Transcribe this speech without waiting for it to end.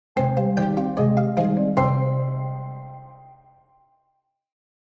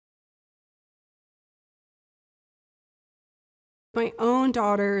My own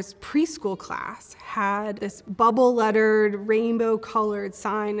daughter's preschool class had this bubble-lettered, rainbow-colored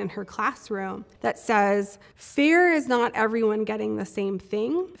sign in her classroom that says, "Fair is not everyone getting the same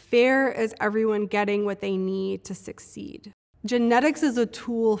thing. Fair is everyone getting what they need to succeed." Genetics is a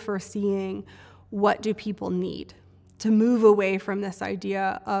tool for seeing what do people need, to move away from this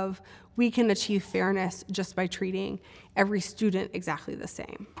idea of we can achieve fairness just by treating every student exactly the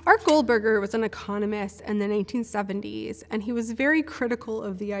same. Art Goldberger was an economist in the 1970s, and he was very critical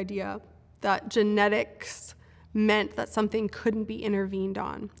of the idea that genetics meant that something couldn't be intervened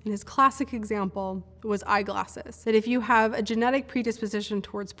on. And his classic example was eyeglasses, that if you have a genetic predisposition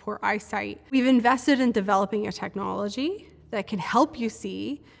towards poor eyesight, we've invested in developing a technology that can help you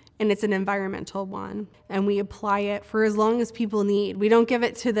see, and it's an environmental one, and we apply it for as long as people need. We don't give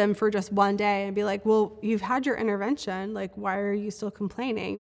it to them for just one day and be like, well, you've had your intervention, like, why are you still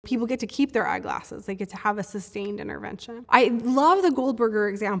complaining? People get to keep their eyeglasses. They get to have a sustained intervention. I love the Goldberger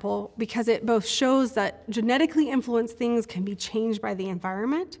example because it both shows that genetically influenced things can be changed by the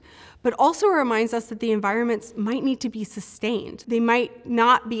environment, but also reminds us that the environments might need to be sustained. They might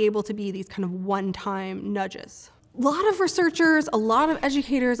not be able to be these kind of one-time nudges. A lot of researchers, a lot of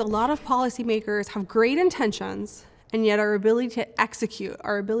educators, a lot of policymakers have great intentions, and yet our ability to execute,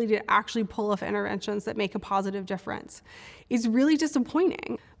 our ability to actually pull off interventions that make a positive difference is really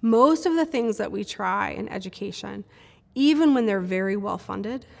disappointing. Most of the things that we try in education, even when they're very well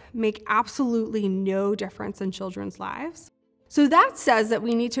funded, make absolutely no difference in children's lives. So that says that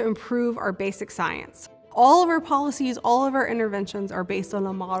we need to improve our basic science. All of our policies, all of our interventions are based on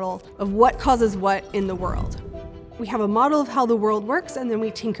a model of what causes what in the world. We have a model of how the world works, and then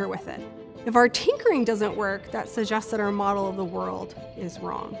we tinker with it. If our tinkering doesn't work, that suggests that our model of the world is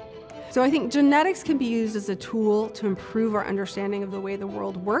wrong. So I think genetics can be used as a tool to improve our understanding of the way the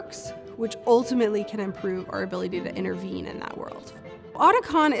world works, which ultimately can improve our ability to intervene in that world.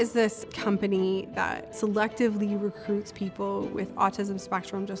 Auticon is this company that selectively recruits people with autism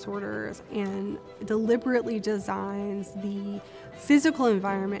spectrum disorders and deliberately designs the physical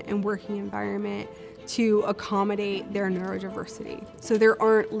environment and working environment to accommodate their neurodiversity. So there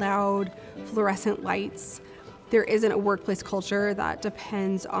aren't loud fluorescent lights. There isn't a workplace culture that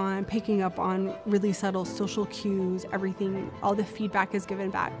depends on picking up on really subtle social cues. Everything, all the feedback is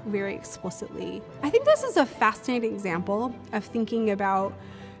given back very explicitly. I think this is a fascinating example of thinking about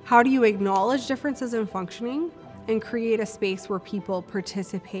how do you acknowledge differences in functioning and create a space where people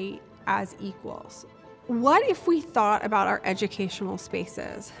participate as equals. What if we thought about our educational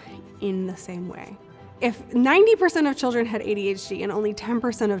spaces in the same way? If 90% of children had ADHD and only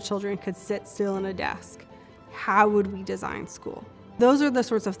 10% of children could sit still in a desk, how would we design school? Those are the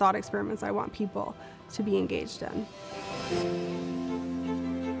sorts of thought experiments I want people to be engaged in.